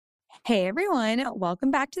Hey everyone, welcome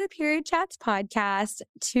back to the Period Chats podcast.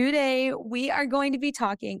 Today we are going to be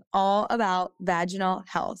talking all about vaginal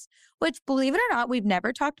health, which, believe it or not, we've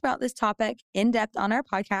never talked about this topic in depth on our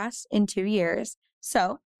podcast in 2 years.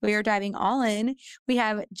 So we are diving all in. We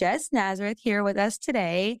have Jess Nazareth here with us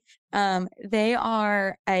today. They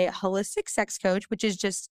are a holistic sex coach, which is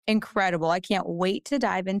just incredible. I can't wait to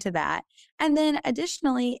dive into that. And then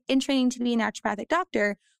additionally, in training to be a naturopathic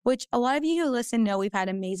doctor, which a lot of you who listen know we've had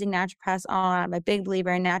amazing naturopaths on. I'm a big believer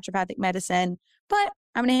in naturopathic medicine, but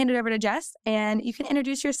I'm going to hand it over to Jess and you can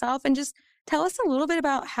introduce yourself and just tell us a little bit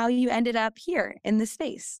about how you ended up here in this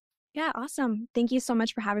space. Yeah, awesome. Thank you so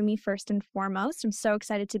much for having me first and foremost. I'm so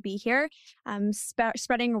excited to be here.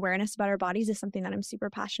 Spreading awareness about our bodies is something that I'm super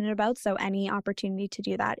passionate about. So any opportunity to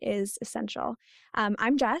do that is essential.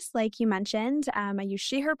 I'm Jess, like you mentioned. I use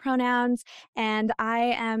she, her pronouns, and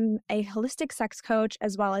I am a holistic sex coach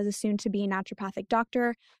as well as a soon-to-be naturopathic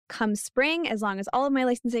doctor come spring, as long as all of my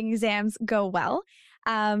licensing exams go well.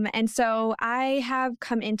 And so I have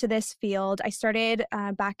come into this field. I started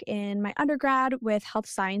back in my undergrad with health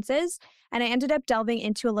sciences, and I ended up delving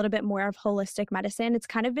into a little bit more of holistic medicine. It's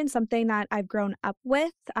kind of been something that I've grown up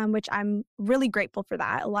with, which I'm really grateful for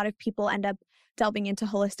that. A lot of people end up delving into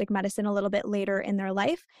holistic medicine a little bit later in their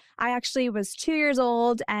life. I actually was 2 years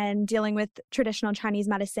old and dealing with traditional Chinese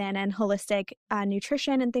medicine and holistic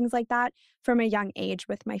nutrition and things like that from a young age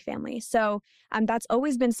with my family. So that's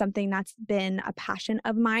always been something that's been a passion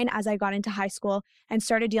of mine as I got into high school and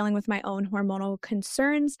started dealing with my own hormonal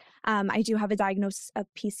concerns. I do have a diagnosis of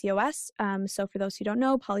PCOS. So for those who don't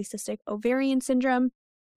know, polycystic ovarian syndrome.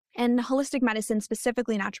 And holistic medicine,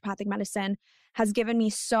 specifically naturopathic medicine, has given me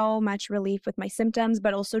so much relief with my symptoms,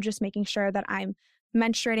 but also just making sure that I'm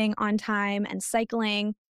menstruating on time and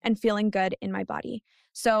cycling and feeling good in my body.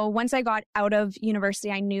 So once I got out of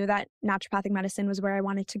university, I knew that naturopathic medicine was where I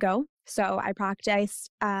wanted to go. So I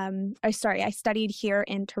practiced, I studied here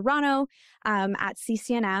in Toronto at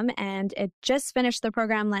CCNM, and it just finished the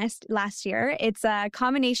program last year. It's a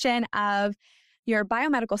combination of your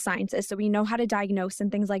biomedical sciences, so we know how to diagnose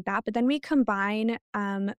and things like that. But then we combine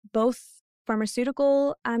both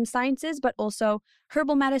pharmaceutical sciences, but also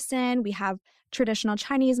herbal medicine. We have traditional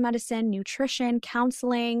Chinese medicine, nutrition,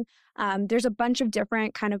 counseling. There's a bunch of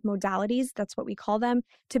different kind of modalities, that's what we call them,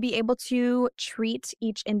 to be able to treat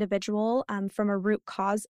each individual from a root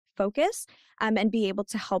cause focus and be able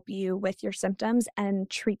to help you with your symptoms and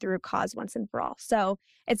treat the root cause once and for all. So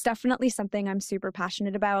it's definitely something I'm super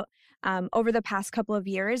passionate about. Over the past couple of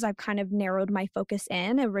years, I've kind of narrowed my focus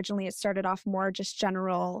in. Originally, it started off more just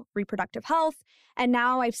general reproductive health. And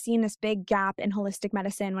now I've seen this big gap in holistic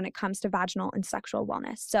medicine when it comes to vaginal and sexual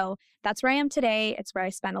wellness. So that's where I am today. It's where I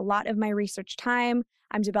spend a lot of my research time.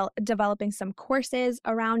 I'm developing some courses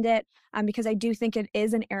around it because I do think it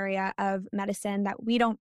is an area of medicine that we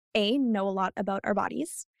don't know a lot about our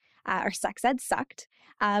bodies. Our sex ed sucked.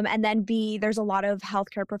 And then B, there's a lot of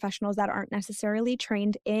healthcare professionals that aren't necessarily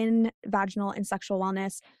trained in vaginal and sexual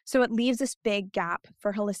wellness. So it leaves this big gap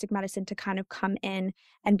for holistic medicine to kind of come in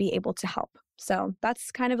and be able to help. So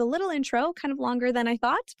that's kind of a little intro, kind of longer than I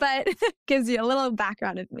thought, but gives you a little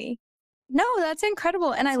background of me. No, that's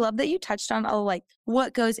incredible. And I love that you touched on like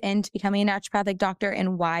what goes into becoming a naturopathic doctor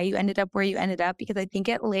and why you ended up where you ended up, because I think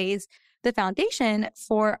it lays the foundation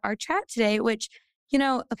for our chat today, which,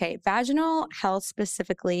 okay, vaginal health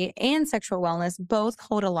specifically and sexual wellness both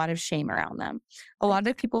hold a lot of shame around them. A lot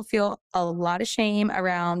of people feel a lot of shame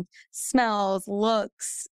around smells,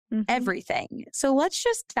 looks, everything. So let's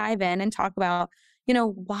just dive in and talk about,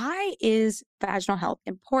 why is vaginal health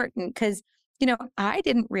important? Because I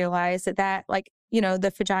didn't realize that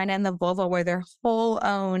the vagina and the vulva were their whole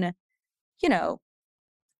own, you know,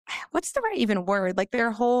 what's the right even word? Like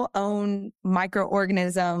their whole own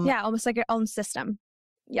microorganism, Yeah, almost like your own system.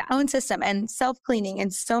 Yeah. own system and self-cleaning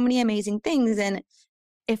and so many amazing things. And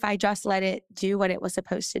if I just let it do what it was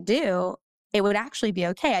supposed to do, it would actually be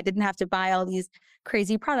okay. I didn't have to buy all these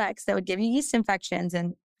crazy products that would give you yeast infections.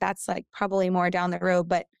 And that's like probably more down the road.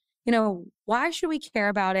 But why should we care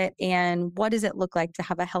about it? And what does it look like to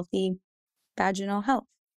have a healthy vaginal health?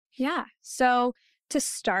 Yeah. So to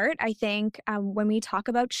start, I think when we talk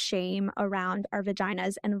about shame around our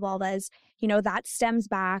vaginas and vulvas, that stems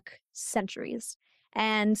back centuries.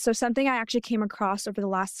 And so something I actually came across over the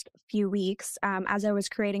last few weeks as I was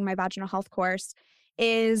creating my vaginal health course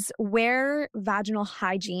is where vaginal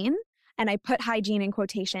hygiene, and I put hygiene in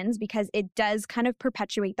quotations because it does kind of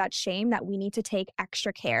perpetuate that shame that we need to take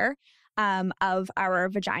extra care of our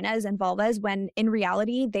vaginas and vulvas when in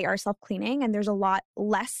reality they are self-cleaning and there's a lot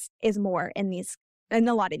less is more in these in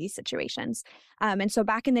a lot of these situations. And so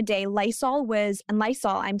back in the day, Lysol,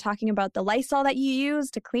 I'm talking about the Lysol that you use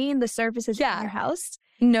to clean the surfaces in your house.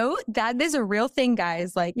 No, that is a real thing,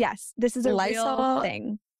 guys. Like, yes, this is a real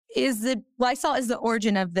thing. Lysol is the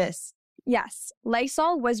origin of this. Yes.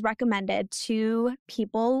 Lysol was recommended to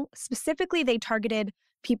people, specifically they targeted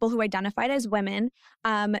people who identified as women,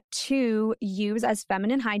 to use as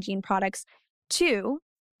feminine hygiene products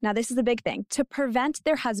now this is a big thing, to prevent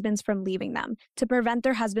their husbands from leaving them, to prevent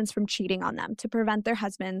their husbands from cheating on them, to prevent their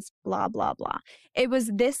husbands blah, blah, blah. It was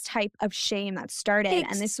this type of shame that started.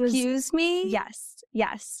 And this was... Excuse me?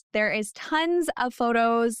 Yes. There is tons of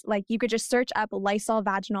photos. Like you could just search up Lysol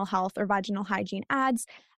vaginal health or vaginal hygiene ads,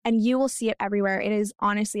 and you will see it everywhere. It is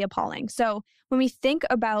honestly appalling. So when we think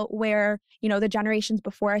about where, the generations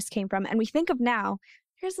before us came from, and we think of now,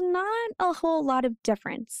 there's not a whole lot of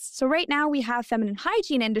difference. So right now we have feminine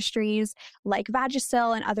hygiene industries like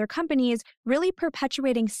Vagisil and other companies really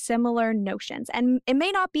perpetuating similar notions. And it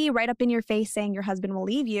may not be right up in your face saying your husband will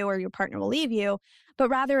leave you or your partner will leave you, but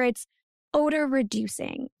rather it's odor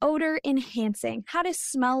reducing, odor enhancing, how to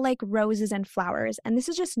smell like roses and flowers. And this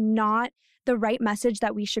is just not the right message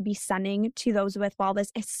that we should be sending to those with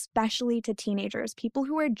vulvas, especially to teenagers, people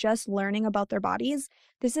who are just learning about their bodies.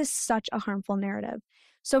 This is such a harmful narrative.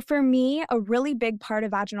 So for me, a really big part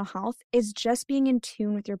of vaginal health is just being in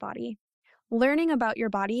tune with your body, learning about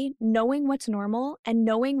your body, knowing what's normal, and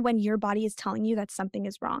knowing when your body is telling you that something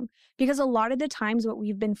is wrong. Because a lot of the times what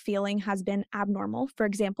we've been feeling has been abnormal. For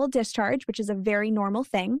example, discharge, which is a very normal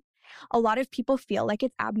thing. A lot of people feel like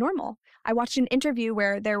it's abnormal. I watched an interview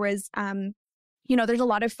where there was, there's a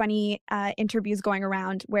lot of funny interviews going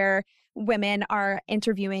around where women are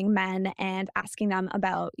interviewing men and asking them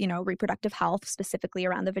about, reproductive health, specifically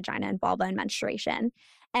around the vagina and vulva and menstruation.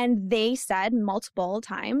 And they said multiple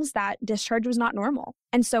times that discharge was not normal.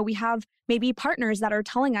 And so we have maybe partners that are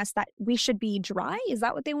telling us that we should be dry. Is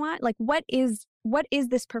that what they want? Like, what is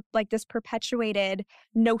this this perpetuated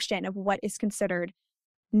notion of what is considered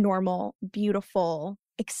normal, beautiful,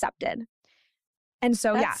 accepted? And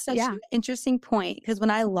so, That's such an interesting point, because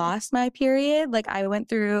when I lost my period, like I went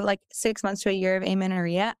through like 6 months to a year of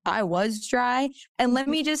amenorrhea. I was dry. And let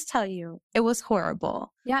me just tell you, it was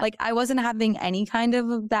horrible. Yeah. Like I wasn't having any kind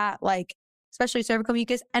of that, like, especially cervical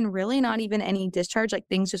mucus, and really not even any discharge. Like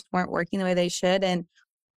things just weren't working the way they should. And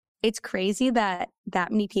it's crazy that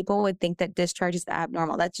many people would think that discharge is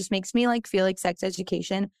abnormal. That just makes me like feel like sex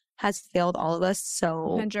education has failed all of us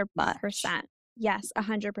so 100%. much. Yes,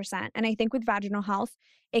 100%. And I think with vaginal health,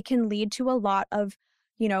 it can lead to a lot of,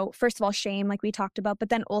 first of all, shame, like we talked about, but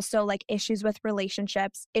then also like issues with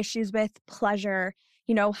relationships, issues with pleasure,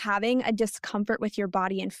 having a discomfort with your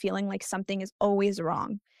body and feeling like something is always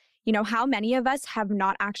wrong. How many of us have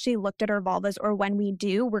not actually looked at our vulvas, or when we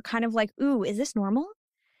do, we're kind of like, ooh, is this normal?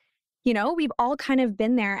 We've all kind of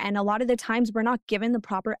been there. And a lot of the times we're not given the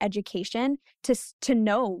proper education to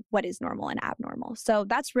know what is normal and abnormal. So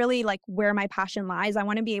that's really like where my passion lies. I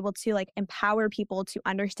want to be able to like empower people to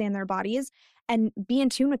understand their bodies and be in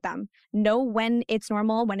tune with them. Know when it's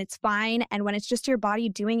normal, when it's fine, and when it's just your body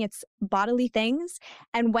doing its bodily things,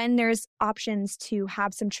 and when there's options to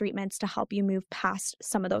have some treatments to help you move past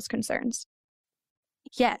some of those concerns.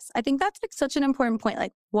 Yes, I think that's like such an important point.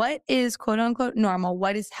 Like, what is quote unquote normal?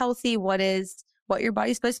 What is healthy? What your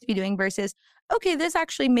body's supposed to be doing versus, okay, this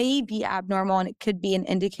actually may be abnormal and it could be an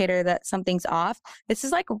indicator that something's off. This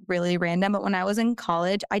is like really random, but when I was in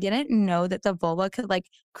college, I didn't know that the vulva could like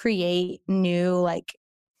create new like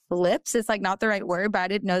lips. It's like not the right word, but I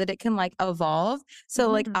didn't know that it can like evolve. So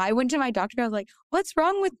like I went to my doctor, I was like, what's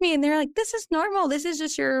wrong with me? And they're like, this is normal. This is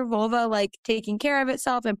just your vulva like taking care of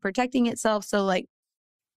itself and protecting itself. So like,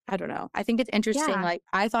 I don't know. I think it's interesting. Yeah. Like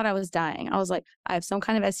I thought I was dying. I was like, I have some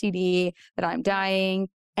kind of STD, that I'm dying.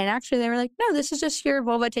 And actually they were like, no, this is just your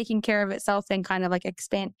vulva taking care of itself and kind of like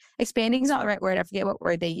expanding is not the right word. I forget what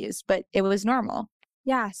word they used, but it was normal.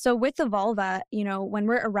 Yeah. So with the vulva, when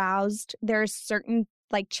we're aroused, there's certain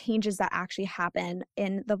like changes that actually happen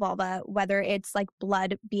in the vulva, whether it's like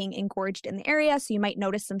blood being engorged in the area. So you might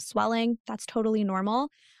notice some swelling. That's totally normal.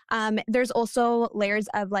 There's also layers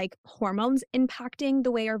of like hormones impacting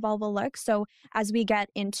the way our vulva looks. So as we get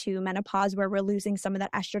into menopause, where we're losing some of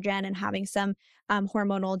that estrogen and having some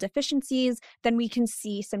hormonal deficiencies, then we can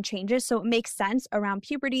see some changes. So it makes sense around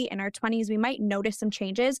puberty in our 20s, we might notice some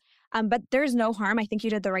changes, but there's no harm. I think you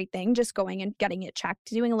did the right thing, just going and getting it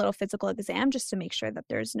checked, doing a little physical exam just to make sure that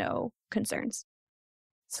there's no concerns.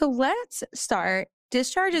 So let's start.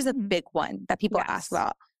 Discharge is a big one that people ask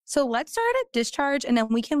about. So let's start at discharge, and then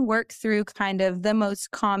we can work through kind of the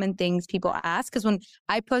most common things people ask. Because when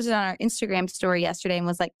I posted on our Instagram story yesterday and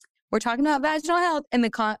was like, we're talking about vaginal health. And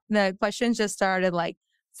the questions just started like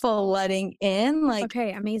flooding in. Like,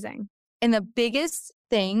 okay, amazing. And the biggest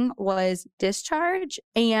thing was discharge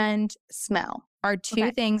and smell are two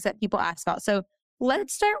Okay. things that people ask about. So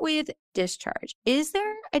let's start with discharge. Is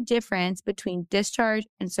there a difference between discharge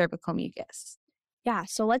and cervical mucus? Yeah,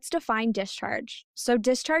 so let's define discharge. So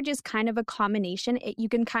discharge is kind of a combination. You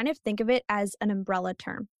can kind of think of it as an umbrella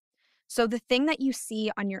term. So the thing that you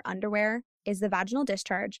see on your underwear is the vaginal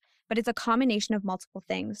discharge, but it's a combination of multiple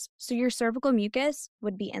things. So your cervical mucus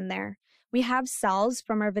would be in there. We have cells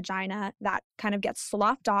from our vagina that kind of get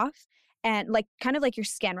sloughed off and like kind of like your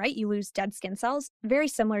skin, right? You lose dead skin cells. Very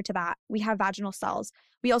similar to that. We have vaginal cells.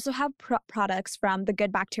 We also have products from the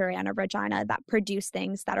good bacteria in our vagina that produce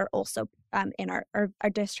things that are also in our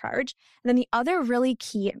discharge. And then the other really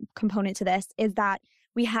key component to this is that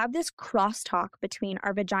we have this crosstalk between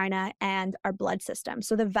our vagina and our blood system.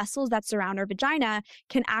 So the vessels that surround our vagina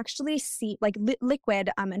can actually seep, like liquid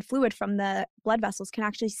and fluid from the blood vessels can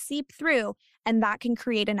actually seep through, and that can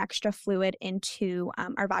create an extra fluid into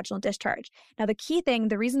our vaginal discharge. Now, the key thing,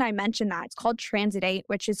 the reason I mentioned that, it's called transudate,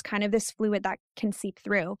 which is kind of this fluid that can seep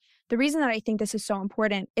through. The reason that I think this is so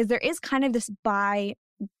important is there is kind of this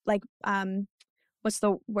what's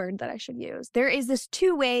the word that I should use? There is this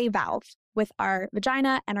two-way valve with our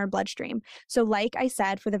vagina and our bloodstream. So like I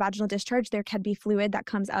said, for the vaginal discharge, there can be fluid that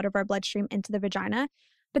comes out of our bloodstream into the vagina.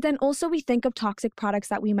 But then also we think of toxic products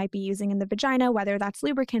that we might be using in the vagina, whether that's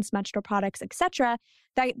lubricants, menstrual products, etc.,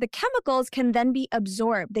 that the chemicals can then be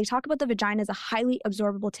absorbed. They talk about the vagina as a highly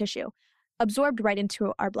absorbable tissue, absorbed right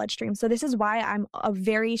into our bloodstream. So this is why I'm a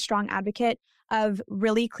very strong advocate of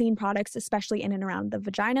really clean products, especially in and around the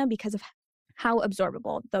vagina, because of how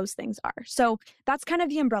absorbable those things are. So that's kind of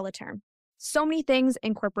the umbrella term. So many things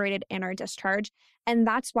incorporated in our discharge. And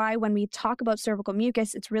that's why when we talk about cervical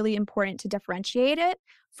mucus, it's really important to differentiate it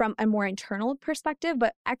from a more internal perspective.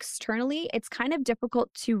 But externally, it's kind of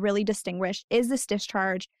difficult to really distinguish, is this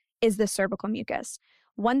discharge? Is this cervical mucus?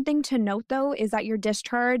 One thing to note, though, is that your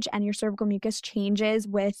discharge and your cervical mucus changes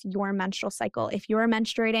with your menstrual cycle. If you're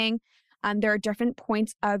menstruating, there are different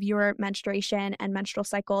points of your menstruation and menstrual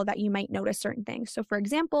cycle that you might notice certain things. So for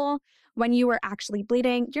example, when you are actually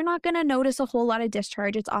bleeding, you're not going to notice a whole lot of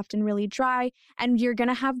discharge. It's often really dry, and you're going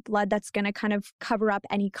to have blood that's going to kind of cover up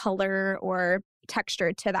any color or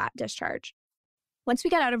texture to that discharge. Once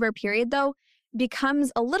we get out of our period, though,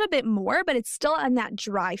 becomes a little bit more, but it's still in that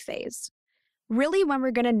dry phase. Really, when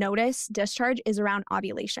we're going to notice discharge is around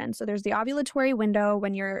ovulation. So there's the ovulatory window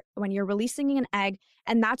when you're releasing an egg,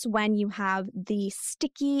 and that's when you have the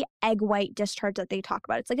sticky egg white discharge that they talk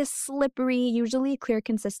about. It's like a slippery, usually clear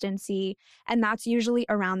consistency, and that's usually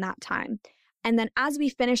around that time. And then as we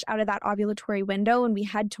finish out of that ovulatory window and we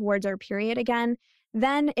head towards our period again,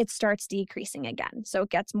 then it starts decreasing again. So it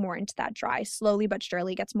gets more into that dry, slowly but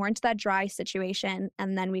surely gets more into that dry situation,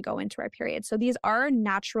 and then we go into our period. So these are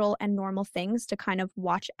natural and normal things to kind of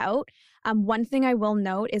watch out. One thing I will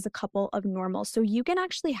note is a couple of normals. So you can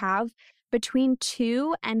actually have between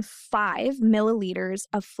 2 and 5 milliliters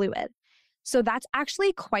of fluid. So that's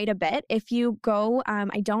actually quite a bit. If you go,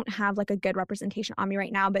 I don't have like a good representation on me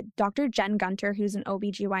right now, but Dr. Jen Gunter, who's an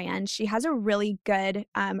OBGYN, she has a really good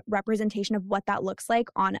representation of what that looks like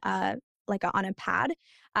on a pad.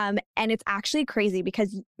 And it's actually crazy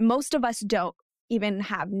because most of us don't even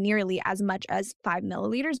have nearly as much as 5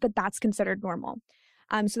 milliliters, but that's considered normal.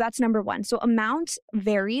 So that's number one. So amount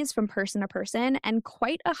varies from person to person, and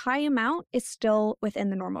quite a high amount is still within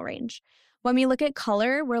the normal range. When we look at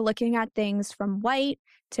color, we're looking at things from white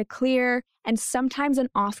to clear, and sometimes an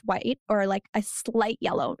off-white or like a slight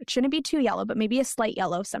yellow. It shouldn't be too yellow, but maybe a slight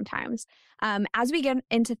yellow sometimes. As we get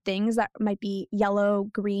into things that might be yellow,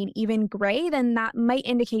 green, even gray, then that might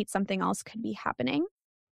indicate something else could be happening.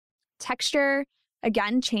 Texture,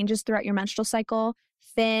 again, changes throughout your menstrual cycle.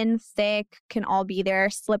 Thin, thick can all be there,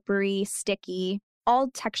 slippery, sticky, all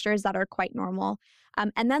textures that are quite normal.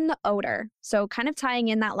 And then the odor. So kind of tying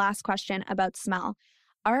in that last question about smell.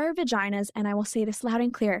 Our vaginas, and I will say this loud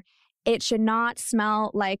and clear, it should not smell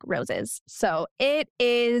like roses. So it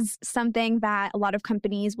is something that a lot of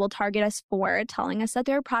companies will target us for, telling us that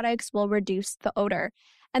their products will reduce the odor.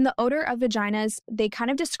 And the odor of vaginas, they kind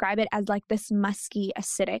of describe it as like this musky,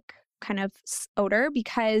 acidic kind of odor,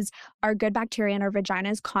 because our good bacteria in our vagina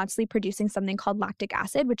is constantly producing something called lactic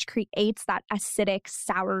acid, which creates that acidic,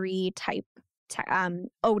 soury type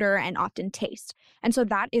odor and often taste. And so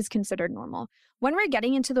that is considered normal. When we're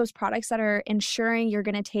getting into those products that are ensuring you're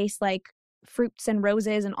going to taste like fruits and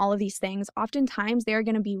roses and all of these things, oftentimes they're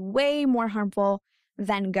going to be way more harmful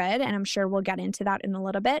then good. And I'm sure we'll get into that in a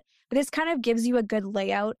little bit. But this kind of gives you a good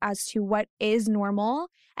layout as to what is normal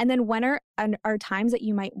and then when are times that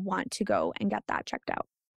you might want to go and get that checked out.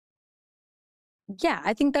 Yeah,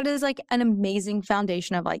 I think that is like an amazing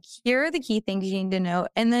foundation of like, here are the key things you need to know.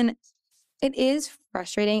 And then it is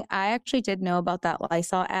frustrating. I actually did know about that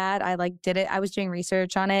Lysol ad. I like did it. I was doing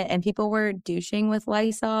research on it and people were douching with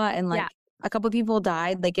Lysol and like Yeah. a couple of people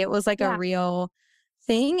died. Like it was like a Yeah. real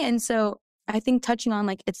thing. And so I think touching on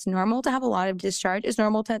like it's normal to have a lot of discharge. It's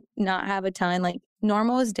normal to not have a ton. Like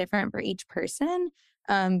normal is different for each person.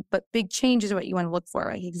 But big change is what you want to look for,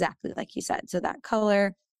 like exactly like you said. So that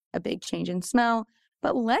color, a big change in smell.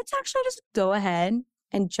 But let's actually just go ahead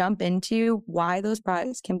and jump into why those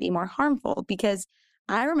products can be more harmful. Because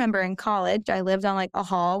I remember in college, I lived on like a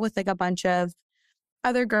hall with like a bunch of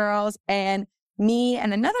other girls, and me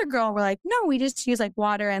and another girl were like, no, we just use like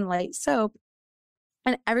water and light soap.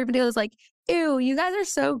 And everybody was like, ew, you guys are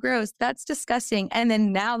so gross. That's disgusting. And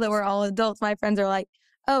then now that we're all adults, my friends are like,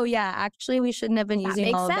 oh, yeah, actually, we shouldn't have been That using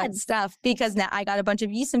makes all of that sense. stuff because now I got a bunch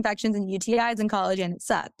of yeast infections and UTIs in college and it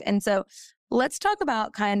sucked. And so let's talk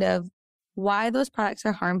about kind of why those products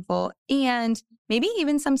are harmful and maybe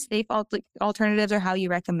even some safe alternatives or how you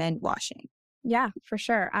recommend washing. Yeah, for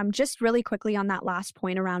sure. Just really quickly on that last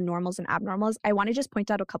point around normals and abnormals, I want to just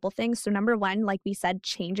point out a couple things. So number one, like we said,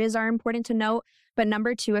 changes are important to note. But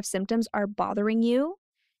number two, if symptoms are bothering you,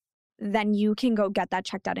 then you can go get that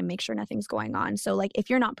checked out and make sure nothing's going on. So like if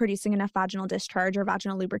you're not producing enough vaginal discharge or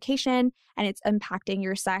vaginal lubrication and it's impacting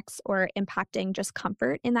your sex or impacting just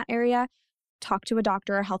comfort in that area, talk to a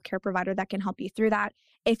doctor or healthcare provider that can help you through that.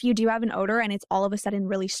 If you do have an odor and it's all of a sudden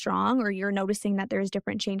really strong or you're noticing that there's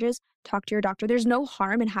different changes, talk to your doctor. There's no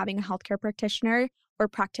harm in having a healthcare practitioner or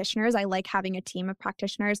practitioners. I like having a team of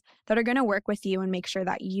practitioners that are going to work with you and make sure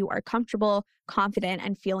that you are comfortable, confident,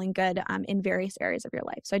 and feeling good in various areas of your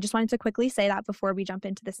life. So I just wanted to quickly say that before we jump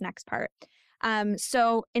into this next part.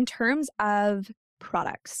 So in terms of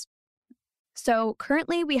products, so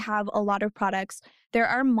currently we have a lot of products. There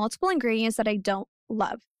are multiple ingredients that I don't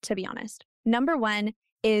love, to be honest. Number one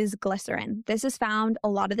is glycerin. This is found a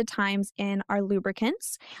lot of the times in our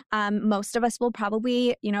lubricants. Most of us will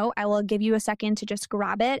probably, I will give you a second to just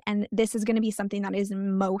grab it. And this is going to be something that is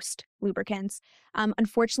in most lubricants.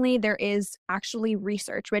 Unfortunately, there is actually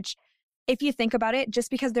research, which if you think about it,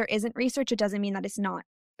 just because there isn't research, it doesn't mean that it's not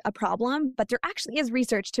a problem, but there actually is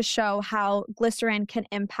research to show how glycerin can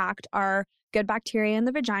impact our good bacteria in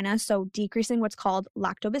the vagina. So decreasing what's called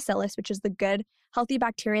lactobacillus, which is the good, healthy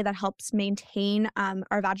bacteria that helps maintain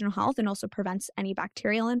our vaginal health and also prevents any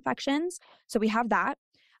bacterial infections. So we have that.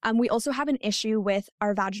 We also have an issue with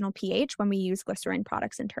our vaginal pH when we use glycerin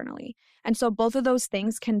products internally. And so both of those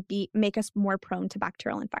things can make us more prone to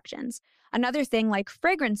bacterial infections. Another thing like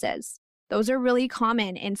fragrances. Those are really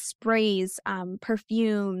common in sprays,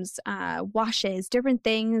 perfumes, washes, different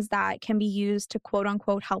things that can be used to quote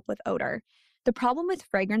unquote help with odor. The problem with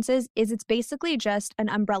fragrances is it's basically just an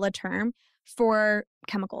umbrella term for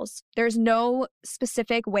chemicals. There's no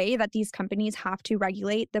specific way that these companies have to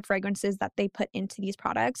regulate the fragrances that they put into these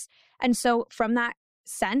products. And so from that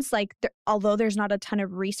sense, like although there's not a ton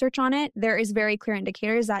of research on it, there is very clear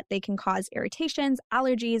indicators that they can cause irritations,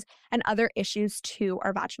 allergies, and other issues to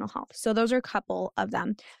our vaginal health. So those are a couple of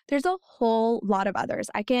them. There's a whole lot of others.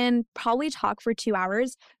 I can probably talk for 2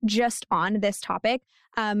 hours just on this topic.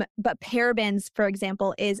 But parabens, for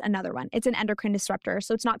example, is another one. It's an endocrine disruptor.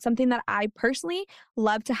 So it's not something that I personally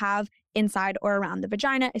love to have inside or around the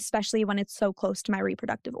vagina, especially when it's so close to my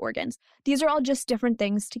reproductive organs. These are all just different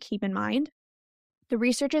things to keep in mind. The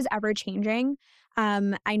research is ever changing.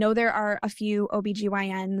 I know there are a few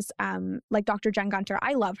OBGYNs, like Dr. Jen Gunter.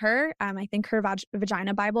 I love her. I think her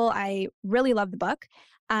Vagina Bible, I really love the book.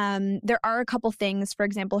 There are a couple things, for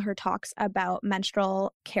example, her talks about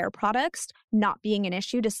menstrual care products not being an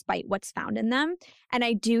issue despite what's found in them. And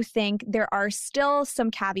I do think there are still some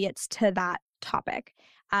caveats to that topic.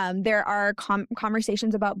 There are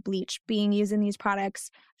conversations about bleach being used in these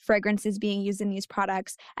products, fragrances being used in these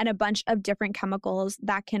products, and a bunch of different chemicals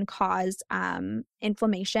that can cause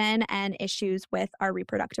inflammation and issues with our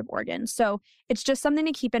reproductive organs. So it's just something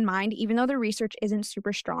to keep in mind. Even though the research isn't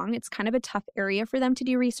super strong, it's kind of a tough area for them to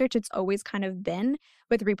do research. It's always kind of been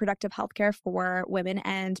with reproductive healthcare for women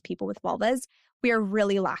and people with vulvas. We are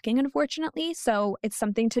really lacking, unfortunately. So it's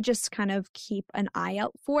something to just kind of keep an eye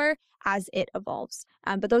out for as it evolves.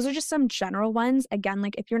 But those are just some general ones. Again,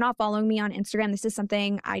 like if you're not following me on Instagram, this is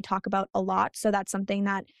something I talk about a lot. So that's something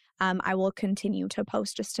that I will continue to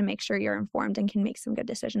post just to make sure you're informed and can make some good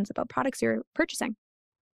decisions about products you're purchasing.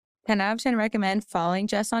 10 out of 10 recommend following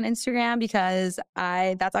Jess on Instagram because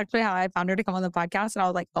that's actually how I found her to come on the podcast. And I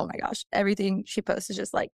was like, oh my gosh, everything she posts is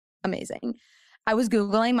just like amazing. I was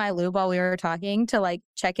Googling my lube while we were talking to like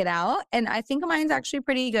check it out. And I think mine's actually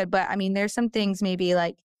pretty good. But I mean, there's some things maybe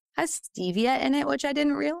like has stevia in it, which I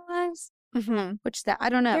didn't realize. Which I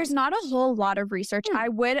don't know. There's not a whole lot of research. I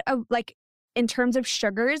would like in terms of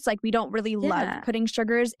sugars, like we don't really love putting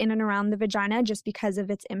sugars in and around the vagina just because of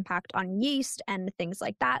its impact on yeast and things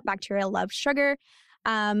like that. Bacteria love sugar.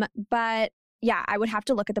 But yeah, I would have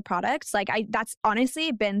to look at the products. Like that's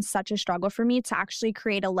honestly been such a struggle for me to actually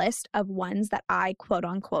create a list of ones that I quote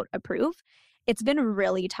unquote approve. It's been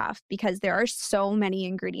really tough because there are so many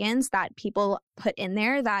ingredients that people put in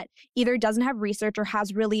there that either doesn't have research or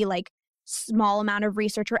has really like small amount of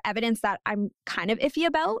research or evidence that I'm kind of iffy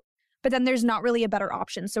about. But then there's not really a better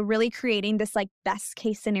option. So really creating this like best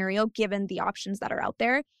case scenario given the options that are out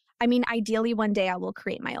there. I mean, ideally one day I will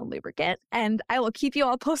create my own lubricant and I will keep you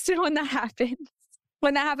all posted when that happens.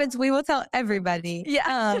 When that happens, we will tell everybody.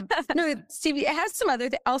 Yeah. No, stevia, it has some other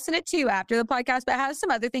I'll send it to you after the podcast, but it has some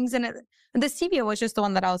other things in it. The stevia was just the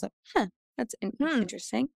one that I was like, that's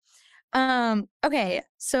interesting. Okay.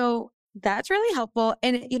 So that's really helpful.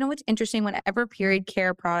 And you know what's interesting? Whenever period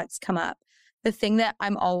care products come up, the thing that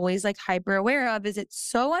I'm always like hyper aware of is it's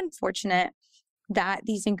so unfortunate that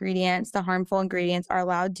these ingredients, the harmful ingredients, are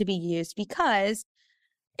allowed to be used because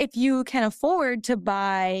if you can afford to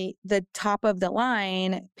buy the top of the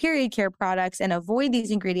line period care products and avoid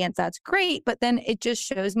these ingredients, that's great. But then it just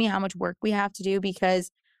shows me how much work we have to do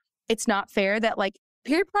because it's not fair that like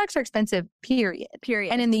period products are expensive, period.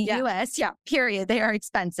 And in the US, period, they are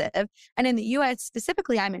expensive. And in the US,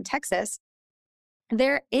 specifically, I'm in Texas,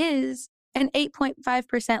 there is an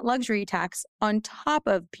 8.5% luxury tax on top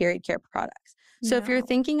of period care products. So if you're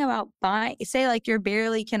thinking about buying, say like you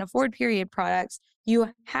barely can afford period products,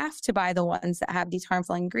 you have to buy the ones that have these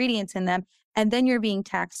harmful ingredients in them. And then you're being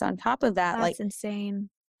taxed on top of that. That's insane.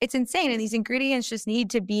 It's insane. And these ingredients just need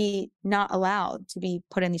to be not allowed to be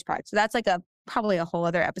put in these products. So that's like probably a whole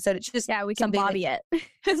other episode. It's just we can lobby it.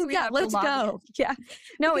 Let's go. Yeah.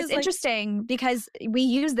 No, because it's interesting because we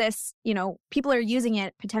use this, people are using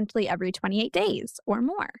it potentially every 28 days or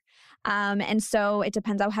more. And so it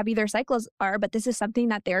depends how heavy their cycles are, but this is something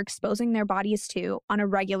that they're exposing their bodies to on a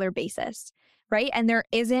regular basis. Right. And there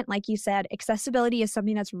isn't, like you said, accessibility is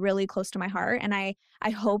something that's really close to my heart. And I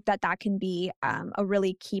hope that can be a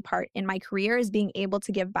really key part in my career is being able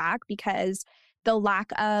to give back because the lack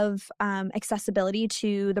of accessibility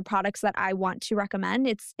to the products that I want to recommend,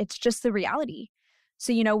 it's just the reality.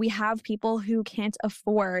 So, we have people who can't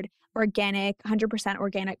afford organic, 100%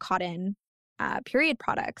 organic cotton period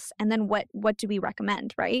products. And then what do we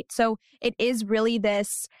recommend, right? So it is really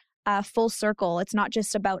this full circle. It's not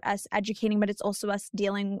just about us educating, but it's also us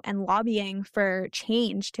dealing and lobbying for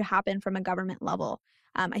change to happen from a government level.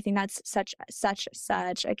 I think that's such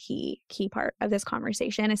a key part of this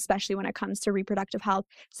conversation, especially when it comes to reproductive health,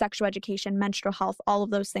 sexual education, menstrual health, all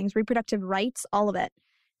of those things, reproductive rights, all of it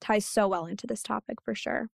ties so well into this topic for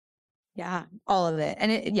sure. Yeah, all of it.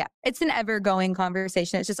 And it's an ever-going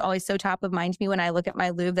conversation. It's just always so top of mind to me when I look at my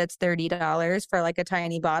lube that's $30 for like a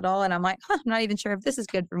tiny bottle. And I'm like, I'm not even sure if this is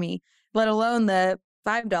good for me, let alone the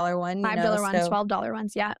 $5 one. $5 ones, $12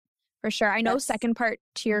 ones. Yeah, for sure. I know second part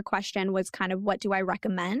to your question was kind of what do I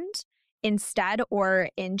recommend instead or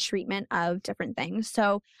in treatment of different things.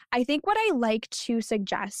 So I think what I like to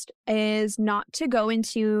suggest is not to go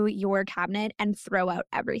into your cabinet and throw out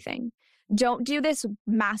everything. Don't do this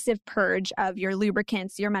massive purge of your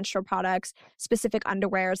lubricants, your menstrual products, specific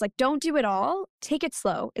underwears. Like, don't do it all. Take it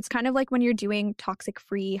slow. It's kind of like when you're doing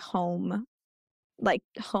toxic-free home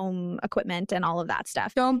equipment and all of that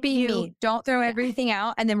stuff. Don't be me. Don't throw everything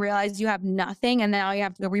out and then realize you have nothing and now you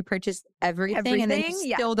have to go repurchase everything and then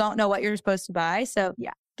you still don't know what you're supposed to buy. So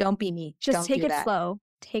don't be me. Just take it slow.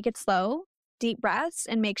 Take it slow, deep breaths,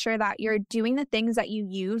 and make sure that you're doing the things that you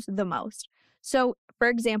use the most. So, for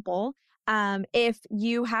example, if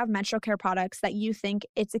you have menstrual care products that you think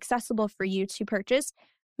it's accessible for you to purchase,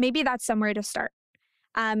 maybe that's somewhere to start.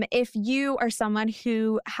 If you are someone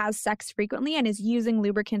who has sex frequently and is using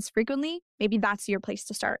lubricants frequently, maybe that's your place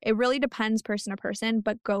to start. It really depends person to person,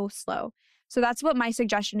 but go slow. So that's what my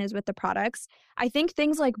suggestion is with the products. I think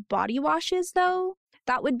things like body washes, though,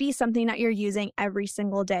 that would be something that you're using every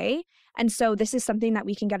single day. And so this is something that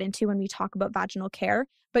we can get into when we talk about vaginal care.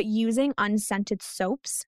 But using unscented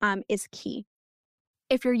soaps is key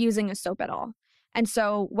if you're using a soap at all. And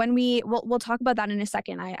so when we'll talk about that in a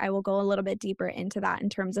second. I will go a little bit deeper into that in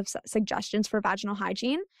terms of suggestions for vaginal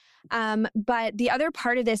hygiene. But the other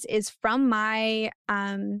part of this is from my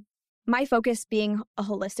my focus being a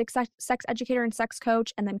holistic sex educator and sex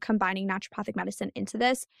coach, and then combining naturopathic medicine into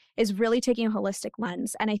this, is really taking a holistic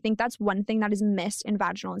lens. And I think that's one thing that is missed in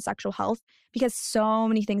vaginal and sexual health, because so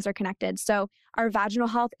many things are connected. So our vaginal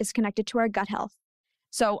health is connected to our gut health.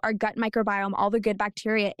 So our gut microbiome, all the good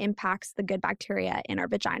bacteria impacts the good bacteria in our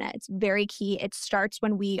vagina. It's very key. It starts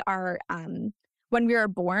when we are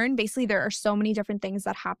born. Basically, there are so many different things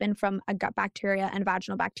that happen from a gut bacteria and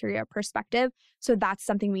vaginal bacteria perspective. So that's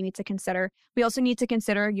something we need to consider. We also need to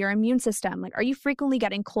consider your immune system. Like, are you frequently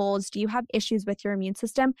getting colds? Do you have issues with your immune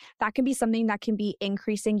system? That can be something that can be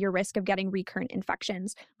increasing your risk of getting recurrent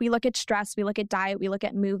infections. We look at stress, we look at diet, we look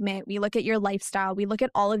at movement, we look at your lifestyle, we look at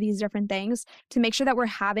all of these different things to make sure that we're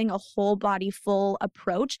having a whole body full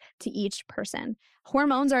approach to each person.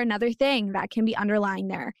 Hormones are another thing that can be underlying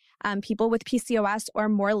there. People with PCOS are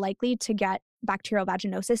more likely to get bacterial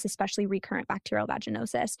vaginosis, especially recurrent bacterial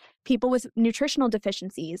vaginosis. People with nutritional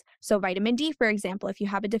deficiencies, so vitamin D, for example, if you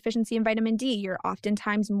have a deficiency in vitamin D, you're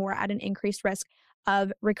oftentimes more at an increased risk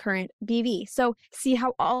of recurrent BV. So see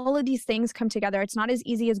how all of these things come together. It's not as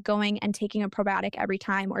easy as going and taking a probiotic every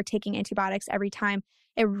time or taking antibiotics every time.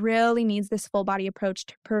 It really needs this full body approach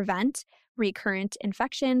to prevent recurrent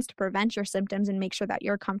infections, to prevent your symptoms, and make sure that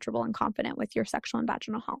you're comfortable and confident with your sexual and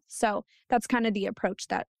vaginal health. So that's kind of the approach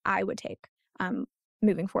that I would take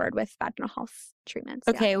moving forward with vaginal health treatments.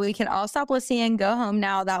 Okay, we can all stop listening and go home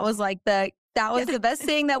now. That was like the best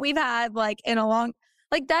thing that we've had in a long,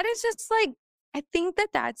 that is just I think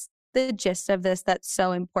that's the gist of this that's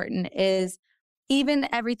so important is even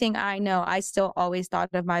everything I know, I still always thought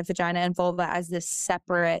of my vagina and vulva as this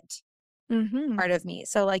separate part of me.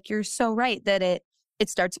 So you're so right that it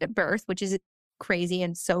starts at birth, which is crazy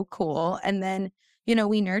and so cool. And then,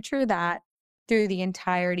 we nurture that through the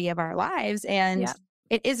entirety of our lives. And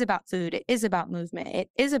it is about food. It is about movement. It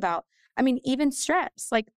is about, even stress.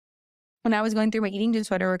 When I was going through my eating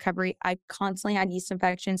disorder recovery, I constantly had yeast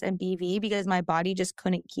infections and BV because my body just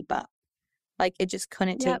couldn't keep up. It just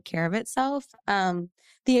couldn't take care of itself.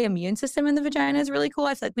 The immune system in the vagina is really cool.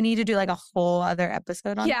 I feel like we need to do a whole other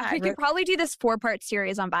episode on that. Yeah, we could probably do this 4-part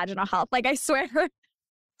series on vaginal health. I swear.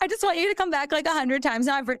 I just want you to come back 100 times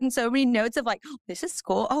now. I've written so many notes of oh, this is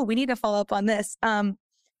cool. Oh, we need to follow up on this.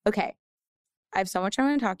 Okay. I have so much I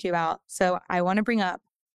want to talk to you about. So I want to bring up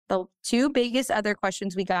the 2 biggest other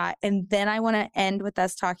questions we got. And then I want to end with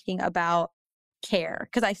us talking about care.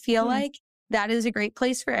 Because I feel like that is a great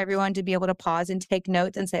place for everyone to be able to pause and take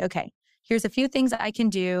notes and say, okay, here's a few things that I can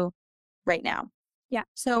do right now. Yeah.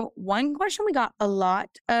 So one question we got a lot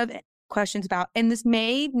of questions about, and this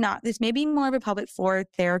may be more of a pelvic floor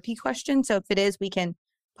therapy question. So if it is, we can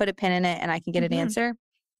put a pin in it and I can get an answer.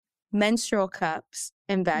 Menstrual cups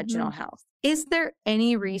and vaginal health. Is there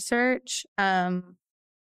any research?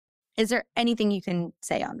 Is there anything you can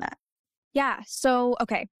say on that? Yeah. So,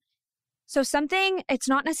 okay. So it's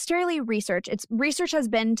not necessarily research. Research has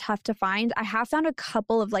been tough to find. I have found a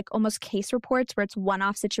couple of almost case reports where it's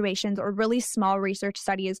one-off situations or really small research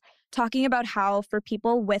studies talking about how for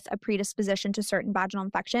people with a predisposition to certain vaginal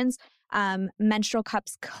infections, menstrual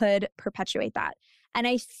cups could perpetuate that. And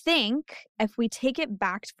I think if we take it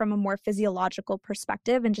back from a more physiological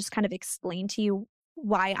perspective and just kind of explain to you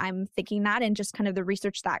why I'm thinking that and just kind of the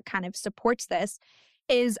research that kind of supports this,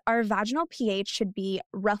 is our vaginal pH should be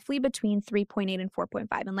roughly between 3.8 and 4.5.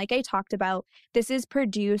 And like I talked about, this is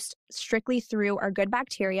produced strictly through our good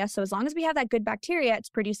bacteria. So as long as we have that good bacteria, it's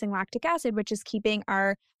producing lactic acid, which is keeping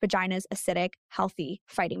our vaginas acidic, healthy,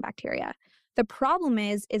 fighting bacteria. The problem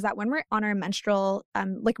is that when we're on our menstrual,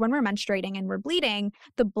 when we're menstruating and we're bleeding,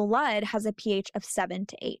 the blood has a pH of 7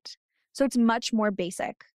 to 8. So it's much more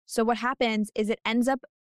basic. So what happens is it ends up,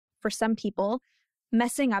 for some people,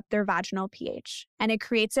 messing up their vaginal pH, and it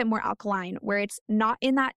creates it more alkaline where it's not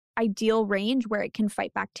in that ideal range where it can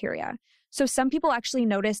fight bacteria. So some people actually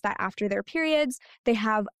notice that after their periods, they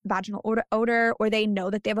have vaginal odor, or they know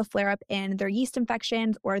that they have a flare-up in their yeast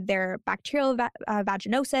infections or their bacterial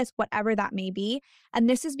vaginosis, whatever that may be. And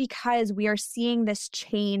this is because we are seeing this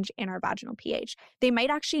change in our vaginal pH. They might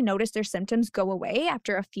actually notice their symptoms go away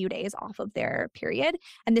after a few days off of their period.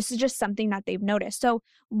 And this is just something that they've noticed. So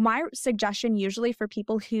my suggestion usually for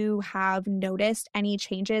people who have noticed any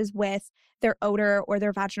changes with their odor or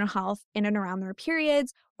their vaginal health in and around their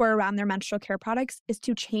periods or around their menstrual care products is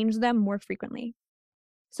to change them more frequently.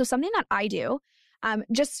 So something that I do,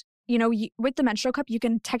 with the menstrual cup, you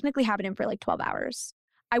can technically have it in for 12 hours.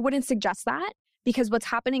 I wouldn't suggest that because what's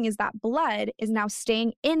happening is that blood is now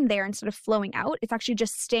staying in there instead of flowing out. It's actually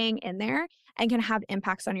just staying in there. and can have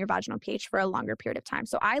impacts on your vaginal pH for a longer period of time.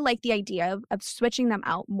 So I like the idea of switching them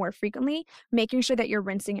out more frequently, making sure that you're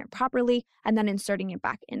rinsing it properly and then inserting it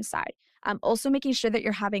back inside. Also making sure that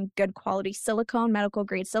you're having good quality silicone, medical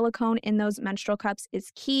grade silicone in those menstrual cups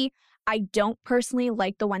is key. I don't personally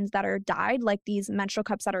like the ones that are dyed, like these menstrual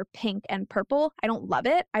cups that are pink and purple. I don't love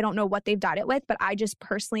it. I don't know what they've dyed it with, but I just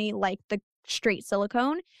personally like the straight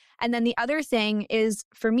silicone. And then the other thing is,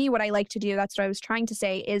 for me, what I like to do, that's what I was trying to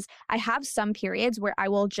say, is I have some periods where I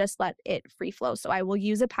will just let it free flow. So I will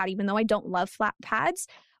use a pad, even though I don't love flat pads,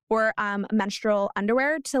 or menstrual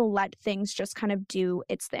underwear, to let things just kind of do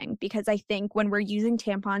its thing. Because I think when we're using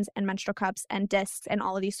tampons and menstrual cups and discs and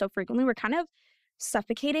all of these so frequently, we're kind of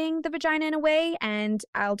suffocating the vagina in a way. And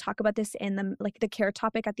I'll talk about this in the care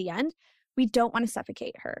topic at the end. We don't want to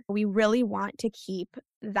suffocate her. We really want to keep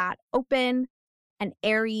that open and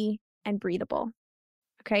airy and breathable.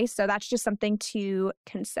 Okay, so that's just something to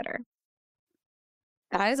consider.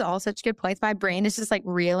 That is all such good points. My brain is just like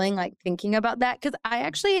reeling, like thinking about that. Cause I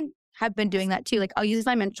actually have been doing that too. Like I'll use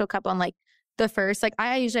my menstrual cup on like the first, like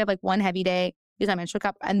I usually have like one heavy day, use my menstrual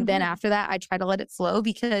cup. And then after that, I try to let it flow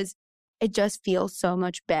because it just feels so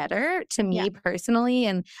much better to me personally.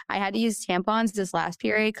 And I had to use tampons this last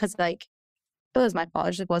period because like it was my fault.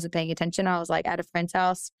 I just wasn't paying attention. I was like at a friend's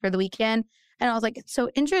house for the weekend. And I was like, it's so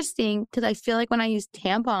interesting because I feel like when I use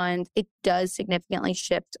tampons, it does significantly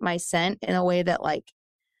shift my scent in a way that like,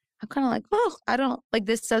 I'm kind of like, oh, I don't like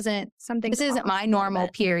this isn't my normal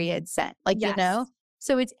period scent. Like, you know?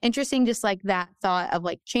 So it's interesting, just like that thought of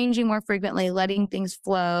like changing more frequently, letting things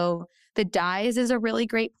flow. The dyes is a really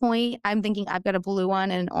great point. I'm thinking I've got a blue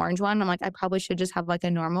one and an orange one. I'm like, I probably should just have like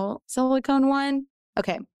a normal silicone one.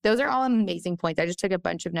 Okay. Those are all amazing points. I just took a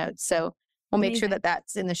bunch of notes. So we'll make sure that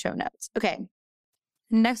that's in the show notes. Okay.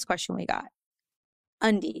 Next question we got.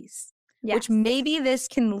 Undies. Yes. Which maybe this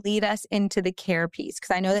can lead us into the care piece.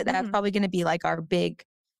 Cause I know that that's probably going to be like our big,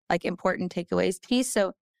 like important takeaways piece.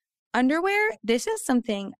 So underwear, this is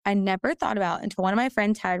something I never thought about until one of my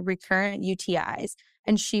friends had recurrent UTIs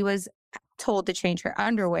and she was told to change her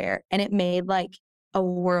underwear and it made like a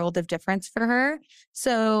world of difference for her.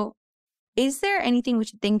 So is there anything we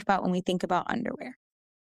should think about when we think about underwear?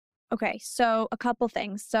 Okay, so a couple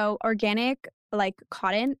things. So organic, like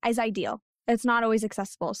cotton, is ideal. It's not always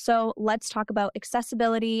accessible. So let's talk about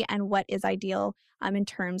accessibility and what is ideal in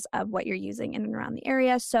terms of what you're using in and around the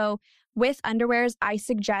area. So with underwears, I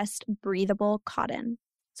suggest breathable cotton.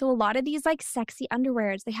 So a lot of these like sexy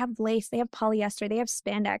underwears, they have lace, they have polyester, they have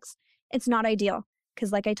spandex. It's not ideal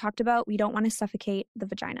because like I talked about, we don't want to suffocate the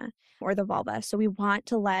vagina or the vulva. So we want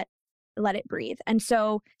to let it breathe. And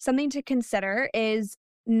so something to consider is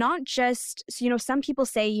not just, some people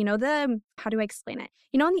say, how do I explain it?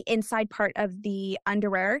 On the inside part of the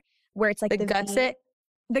underwear where it's like the gusset.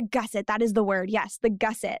 The gusset, that is the word. Yes, the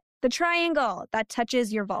gusset. The triangle that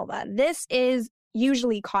touches your vulva. This is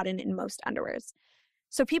usually cotton in most underwears.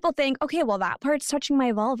 So people think, okay, well, that part's touching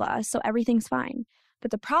my vulva, so everything's fine. But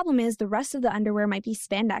the problem is the rest of the underwear might be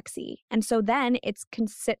spandexy. And so then it's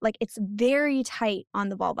very tight on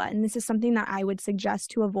the vulva. And this is something that I would suggest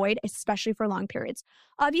to avoid, especially for long periods.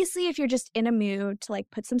 Obviously, if you're just in a mood to like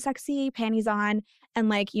put some sexy panties on and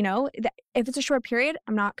like, if it's a short period,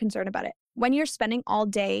 I'm not concerned about it. When you're spending all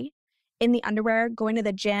day in the underwear, going to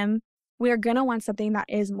the gym, we are going to want something that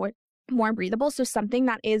is more breathable. So something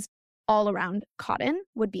that is all around cotton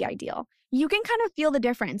would be ideal. You can kind of feel the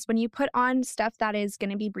difference when you put on stuff that is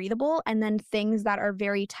going to be breathable and then things that are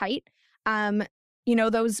very tight.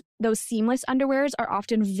 Those seamless underwears are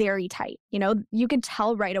often very tight. You can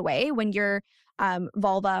tell right away when your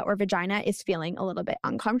vulva or vagina is feeling a little bit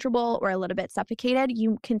uncomfortable or a little bit suffocated.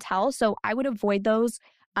 You can tell. So I would avoid those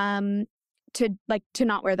to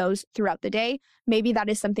not wear those throughout the day. Maybe that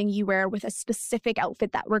is something you wear with a specific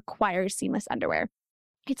outfit that requires seamless underwear.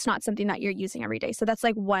 It's not something that you're using every day. So that's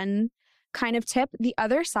like one kind of tip. The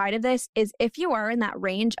other side of this is if you are in that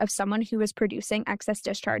range of someone who is producing excess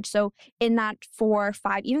discharge, so in that 4,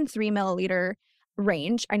 5, even 3 milliliter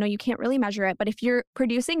range, I know you can't really measure it, but if you're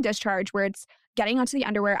producing discharge where it's getting onto the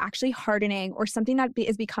underwear, actually hardening, or something that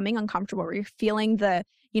is becoming uncomfortable, where you're feeling that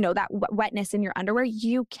wetness in your underwear,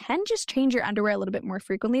 you can just change your underwear a little bit more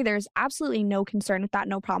frequently. There's absolutely no concern with that,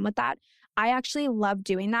 no problem with that. I actually love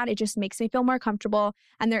doing that. It just makes me feel more comfortable.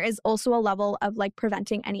 And there is also a level of like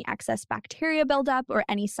preventing any excess bacteria buildup or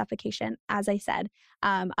any suffocation, as I said,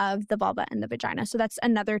 of the vulva and the vagina. So that's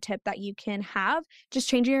another tip that you can have, just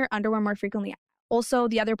changing your underwear more frequently. Also,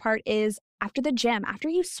 the other part is after the gym, after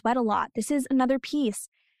you sweat a lot, this is another piece.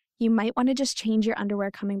 You might want to just change your underwear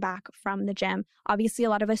coming back from the gym. Obviously, a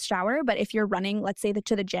lot of us shower, but if you're running, let's say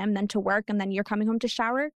to the gym, then to work, and then you're coming home to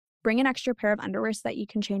shower, bring an extra pair of underwear so that you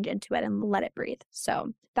can change into it and let it breathe.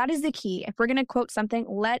 So that is the key. If we're going to quote something,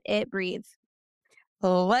 let it breathe.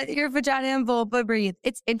 Let your vagina and vulva breathe.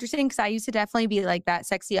 It's interesting because I used to definitely be like that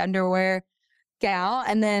sexy underwear gal.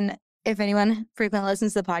 And then if anyone frequently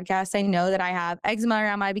listens to the podcast, I know that I have eczema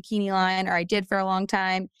around my bikini line, or I did for a long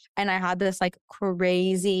time. And I had this like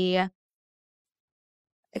crazy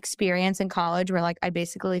experience in college where like I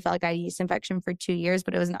basically felt like I had a yeast infection for 2 years,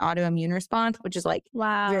 but it was an autoimmune response, which is like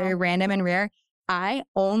very random and rare. I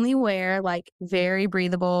only wear like very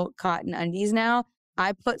breathable cotton undies now.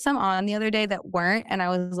 I put some on the other day that weren't, and I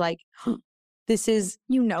was like, this is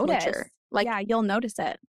torture. Like, yeah, you'll notice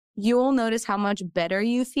it. You'll notice how much better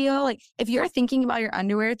you feel. Like if you're thinking about your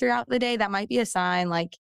underwear throughout the day, that might be a sign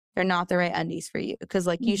like they're not the right undies for you, because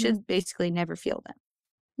like you should basically never feel them.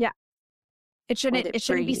 Yeah. It shouldn't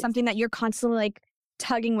be something that you're constantly like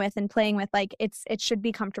tugging with and playing with. Like it should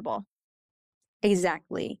be comfortable.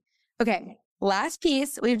 Exactly. Okay. Last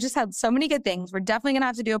piece. We've just had so many good things. We're definitely going to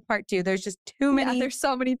have to do a part 2. There's just too many. There's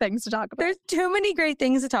so many things to talk about. There's too many great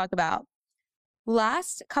things to talk about.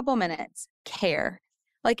 Last couple minutes, care.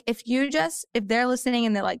 Like if they're listening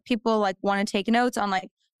and they're like, people like want to take notes on like,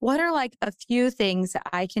 what are like a few things that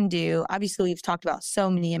I can do? Obviously, we've talked about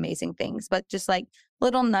so many amazing things, but just like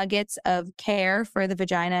little nuggets of care for the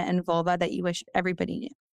vagina and vulva that you wish everybody knew.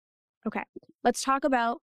 Okay. Let's talk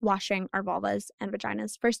about washing our vulvas and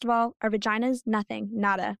vaginas. First of all, our vaginas, nothing,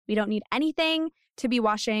 nada. We don't need anything to be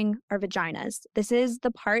washing our vaginas. This is the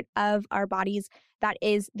part of our bodies that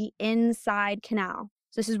is the inside canal.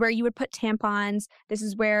 So this is where you would put tampons. This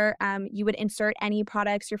is where you would insert any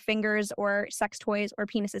products, your fingers or sex toys or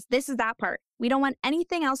penises. This is that part. We don't want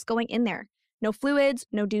anything else going in there. No fluids,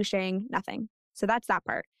 no douching, nothing. So that's that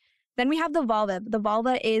part. Then we have the vulva. The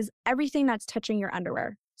vulva is everything that's touching your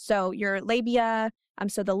underwear. So your labia,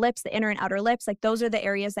 so the lips, the inner and outer lips, like those are the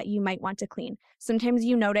areas that you might want to clean. Sometimes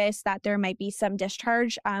you notice that there might be some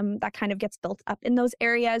discharge that kind of gets built up in those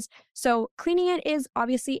areas. So cleaning it is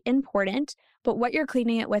obviously important, but what you're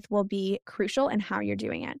cleaning it with will be crucial in how you're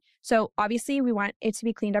doing it. So obviously we want it to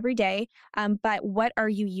be cleaned every day, but what are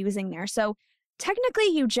you using there? So technically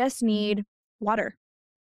you just need water.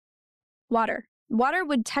 Water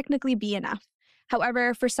would technically be enough.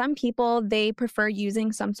 However, for some people, they prefer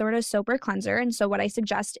using some sort of soap or cleanser. And so what I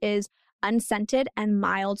suggest is unscented and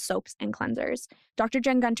mild soaps and cleansers. Dr.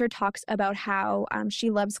 Jen Gunter talks about how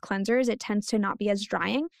she loves cleansers. It tends to not be as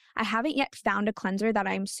drying. I haven't yet found a cleanser that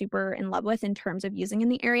I'm super in love with in terms of using in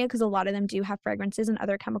the area, because a lot of them do have fragrances and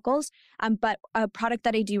other chemicals. But a product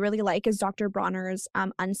that I do really like is Dr. Bronner's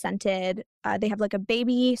unscented. They have like a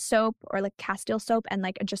baby soap or like Castile soap and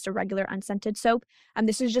like just a regular unscented soap.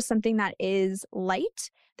 This is just something that is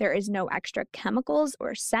light. There is no extra chemicals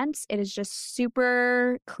or scents. It is just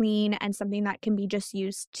super clean and something that can be just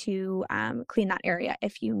used to clean that area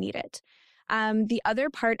if you need it. The other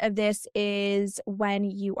part of this is when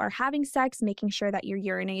you are having sex, making sure that you're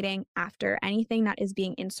urinating after anything that is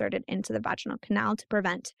being inserted into the vaginal canal to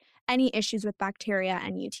prevent any issues with bacteria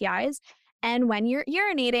and UTIs. And when you're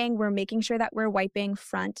urinating, we're making sure that we're wiping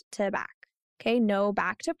front to back. Okay, no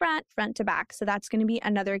back to front, front to back. So that's going to be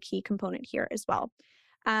another key component here as well.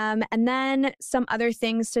 And then some other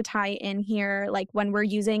things to tie in here, like when we're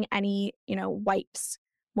using any, wipes,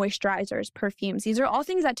 moisturizers, perfumes. These are all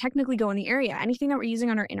things that technically go in the area. Anything that we're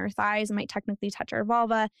using on our inner thighs might technically touch our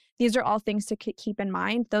vulva. These are all things to keep in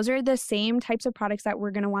mind. Those are the same types of products that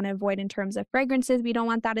we're going to want to avoid in terms of fragrances. We don't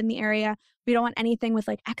want that in the area. We don't want anything with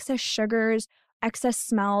like excess sugars, excess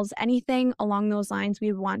smells, anything along those lines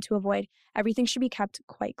we want to avoid. Everything should be kept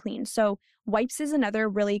quite clean. So wipes is another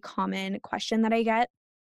really common question that I get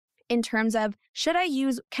in terms of can I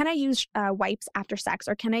use wipes after sex,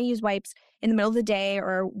 or can I use wipes in the middle of the day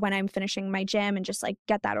or when I'm finishing my gym and just like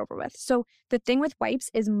get that over with. So the thing with wipes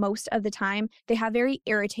is most of the time they have very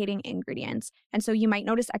irritating ingredients. And so you might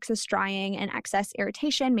notice excess drying and excess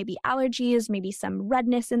irritation, maybe allergies, maybe some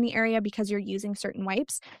redness in the area because you're using certain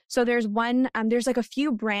wipes. So there's like a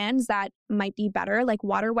few brands that might be better. Like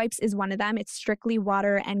Water Wipes is one of them. It's strictly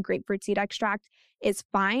water and grapefruit seed extract is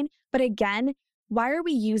fine. But again, why are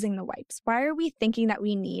we using the wipes? Why are we thinking that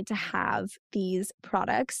we need to have these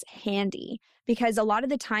products handy? Because a lot of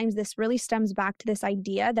the times this really stems back to this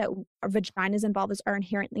idea that our vaginas and vulvas are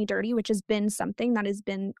inherently dirty, which has been something that has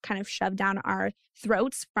been kind of shoved down our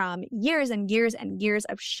throats from years and years and years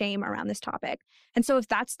of shame around this topic. And so if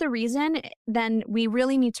that's the reason, then we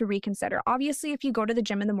really need to reconsider. Obviously, if you go to the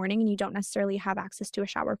gym in the morning and you don't necessarily have access to a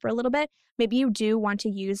shower for a little bit, maybe you do want to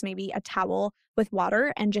use maybe a towel with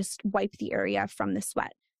water and just wipe the area from the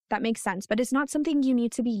sweat. that makes sense. But it's not something you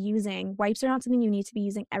need to be using. Wipes are not something you need to be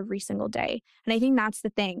using every single day. And I think that's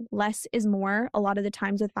the thing. Less is more a lot of the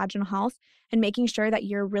times with vaginal health, and making sure that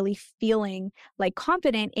you're really feeling like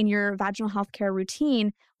confident in your vaginal health care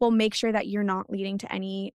routine will make sure that you're not leading to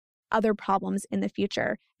any other problems in the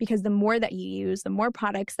future. Because the more that you use, the more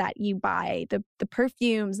products that you buy, the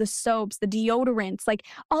perfumes, the soaps, the deodorants, like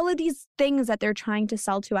all of these things that they're trying to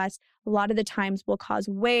sell to us, a lot of the times will cause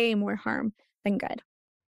way more harm than good.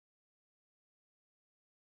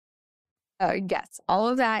 Yes, all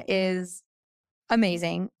of that is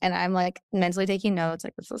amazing. And I'm like mentally taking notes.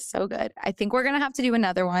 Like, this is so good. I think we're going to have to do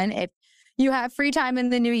another one if you have free time in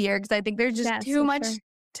the new year, because I think there's just Yes, too for much sure.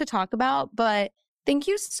 to talk about. But thank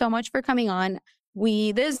you so much for coming on.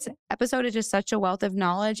 This episode is just such a wealth of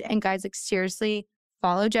knowledge. And guys, like, seriously,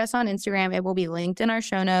 follow Jess on Instagram. It will be linked in our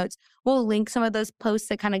show notes. We'll link some of those posts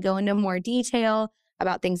that kind of go into more detail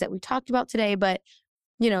about things that we talked about today. But,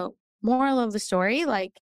 moral of the story,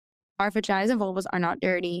 like, our vaginas and vulvas are not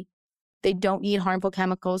dirty. They don't need harmful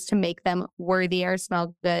chemicals to make them worthy or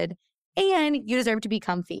smell good. And you deserve to be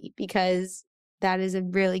comfy, because that is a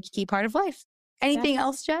really key part of life. Anything Yes.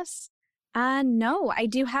 else, Jess? No, I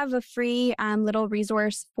do have a free little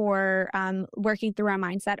resource for working through our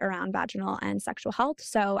mindset around vaginal and sexual health.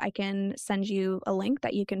 So I can send you a link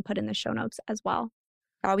that you can put in the show notes as well.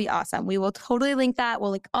 That'll be awesome. We will totally link that.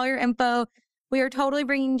 We'll link all your info. We are totally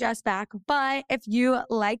bringing Jess back. But if you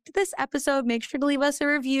liked this episode, make sure to leave us a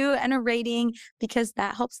review and a rating, because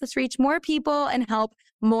that helps us reach more people and help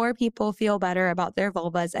more people feel better about their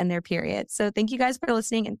vulvas and their periods. So thank you guys for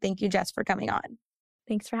listening. And thank you, Jess, for coming on.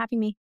 Thanks for having me.